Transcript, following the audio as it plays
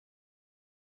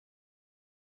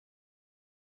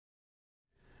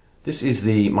This is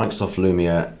the Microsoft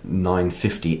Lumia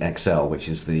 950 XL, which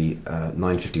is the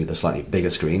 950 with a slightly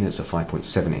bigger screen. It's a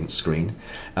 5.7-inch screen.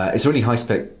 It's a really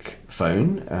high-spec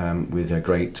phone with a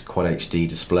great QuadHD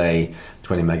display,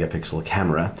 20 megapixel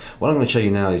camera. What I'm going to show you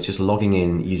now is just logging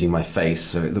in using my face,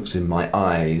 so it looks in my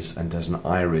eyes and does an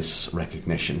iris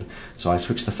recognition. So I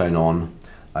switch the phone on,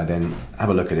 I then have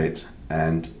a look at it,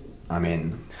 and I'm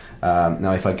in.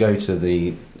 Now if I go to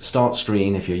the start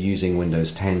screen, if you're using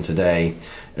Windows 10 today,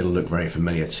 it'll look very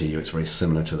familiar to you. It's very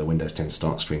similar to the Windows 10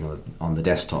 start screen on the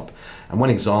desktop. And one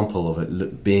example of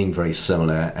it being very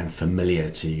similar and familiar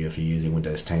to you if you're using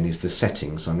Windows 10 is the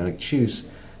settings. So I'm going to choose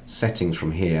settings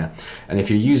from here. And if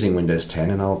you're using Windows 10,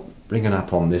 and I'll bring it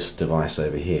up on this device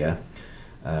over here,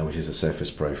 which is a Surface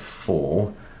Pro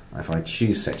 4, if I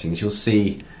choose settings, you'll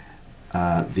see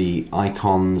the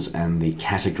icons and the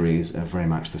categories are very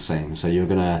much the same. So if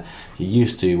you're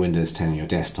used to Windows 10 on your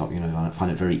desktop, you're going to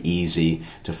find it very easy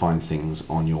to find things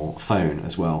on your phone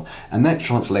as well. And that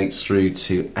translates through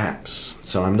to apps.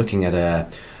 So I'm looking at a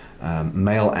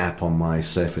Mail app on my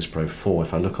Surface Pro 4.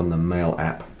 If I look on the Mail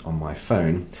app on my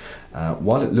phone,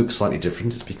 while it looks slightly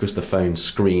different, it's because the phone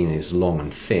screen is long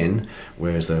and thin,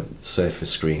 whereas the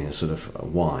Surface screen is sort of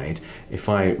wide. If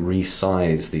I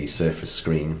resize the Surface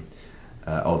screen,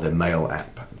 or the Mail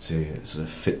app, to sort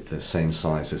of fit the same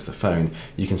size as the phone,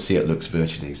 you can see it looks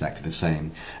virtually exactly the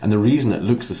same. And the reason it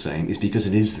looks the same is because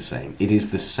it is the same. It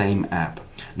is the same app,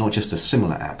 not just a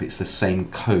similar app, it's the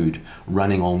same code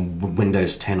running on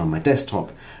Windows 10 on my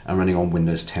desktop and running on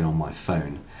Windows 10 on my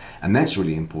phone. And that's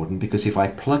really important because if I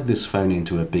plug this phone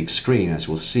into a big screen, as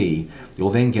we'll see, you'll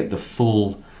then get the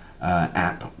full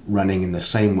app running in the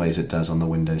same way as it does on the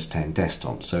Windows 10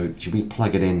 desktop. So should we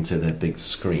plug it into the big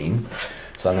screen?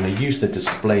 So I'm going to use the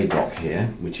display dock here,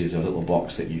 which is a little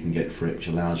box that you can get for it, which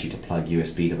allows you to plug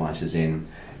USB devices in,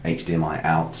 HDMI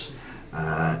out,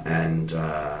 and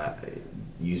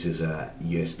uses a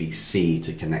USB-C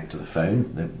to connect to the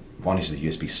phone. The advantage of the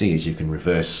USB-C is you can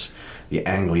reverse the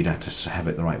angle. You don't have to have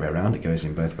it the right way around. It goes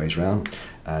in both ways around.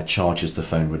 Charges the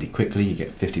phone really quickly. You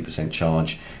get 50%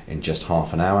 charge in just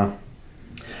half an hour.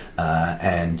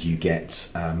 And you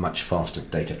get much faster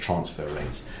data transfer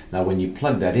rates. Now when you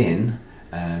plug that in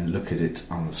and look at it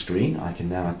on the screen, I can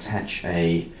now attach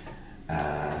a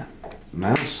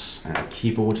mouse and a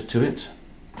keyboard to it.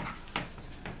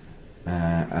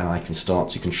 And I can start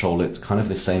to control it kind of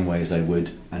the same way as I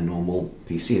would a normal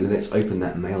PC. And let's open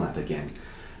that Mail app again.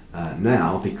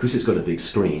 Now, because it's got a big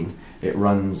screen, it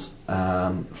runs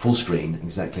full screen,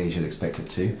 exactly as you'd expect it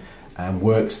to, and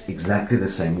works exactly the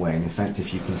same way. And in fact,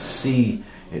 if you can see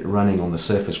it running on the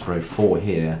Surface Pro 4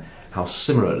 here, how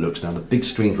similar it looks. Now the big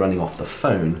screen's running off the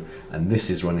phone, and this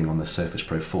is running on the Surface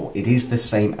Pro 4. It is the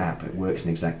same app, it works in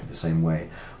exactly the same way.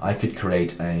 I could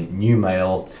create a new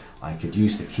mail, I could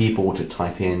use the keyboard to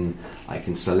type in, I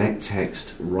can select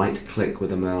text, right click with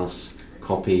the mouse,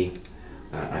 copy.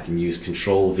 I can use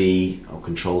Control V or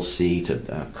Control C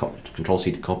to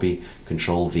copy,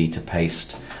 Control V to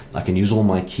paste. I can use all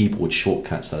my keyboard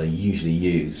shortcuts that I usually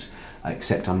use,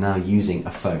 except I'm now using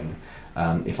a phone.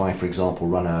 If I, for example,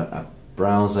 run a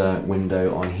browser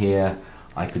window on here,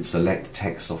 I could select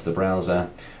text off the browser.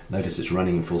 Notice it's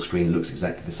running in full screen, it looks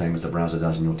exactly the same as the browser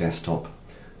does on your desktop.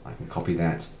 I can copy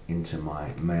that into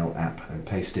my Mail app and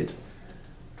paste it.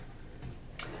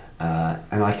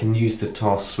 And I can use the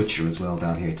task switcher as well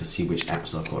down here to see which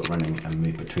apps I've got running and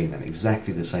move between them,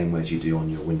 exactly the same way as you do on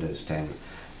your Windows 10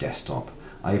 desktop.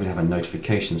 I even have a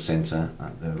notification center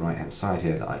at the right hand side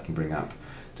here that I can bring up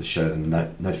to show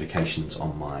the notifications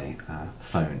on my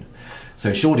phone. So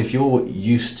in short, if you're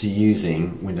used to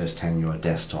using Windows 10 on your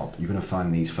desktop, you're going to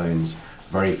find these phones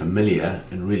very familiar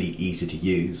and really easy to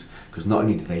use, because not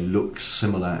only do they look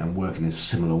similar and work in a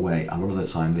similar way, a lot of the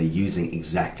time they're using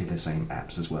exactly the same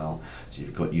apps as well. So if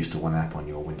you've got used to one app on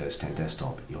your Windows 10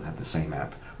 desktop, you'll have the same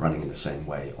app running in the same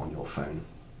way on your phone.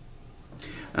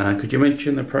 Could you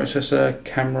mention the processor,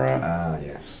 camera?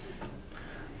 Yes.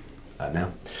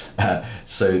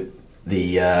 So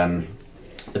the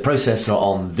processor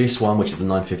on this one, which is the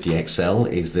 950 XL,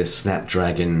 is the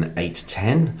Snapdragon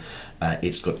 810.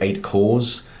 It's got 8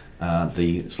 cores.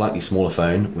 The slightly smaller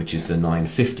phone, which is the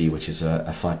 950, which is a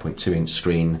 5.2-inch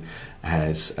screen,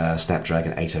 has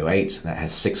Snapdragon 808. That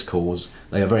has 6 cores.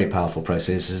 They are very powerful processors.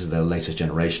 This is the latest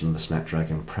generation of the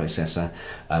Snapdragon processor,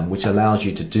 which allows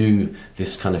you to do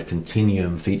this kind of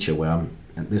continuum feature where I'm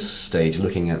at this stage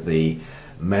looking at the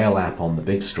Mail app on the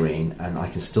big screen, and I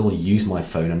can still use my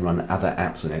phone and run other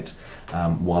apps in it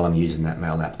while I'm using that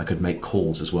Mail app. I could make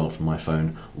calls as well from my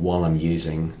phone while I'm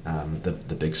using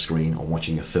the big screen, or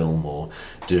watching a film, or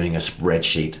doing a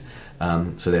spreadsheet.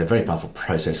 So they're very powerful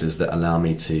processors that allow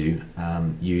me to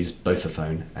use both the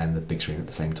phone and the big screen at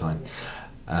the same time.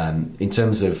 In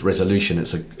terms of resolution,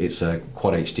 it's a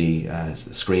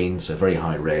QuadHD screen, so very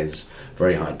high res,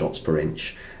 very high dots per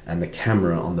inch, and the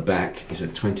camera on the back is a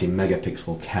 20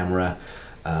 megapixel camera.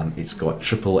 It's got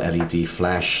triple LED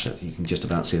flash, so you can just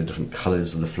about see the different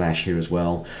colors of the flash here as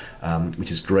well,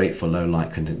 which is great for low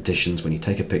light conditions. When you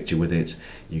take a picture with it,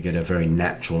 you get a very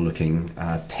natural looking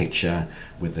picture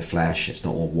with the flash. It's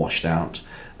not all washed out,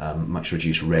 much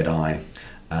reduced red eye.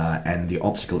 And the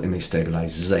optical image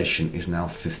stabilization is now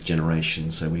 5th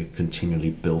generation, so we've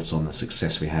continually built on the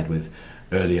success we had with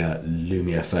earlier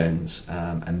Lumia phones,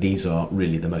 and these are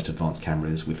really the most advanced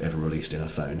cameras we've ever released in a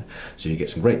phone. So you get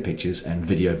some great pictures, and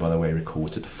video, by the way,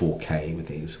 records at 4K with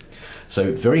these.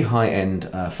 So very high-end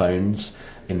phones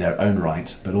in their own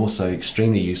right, but also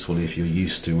extremely useful if you're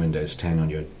used to Windows 10 on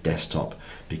your desktop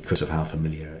because of how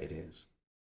familiar it is.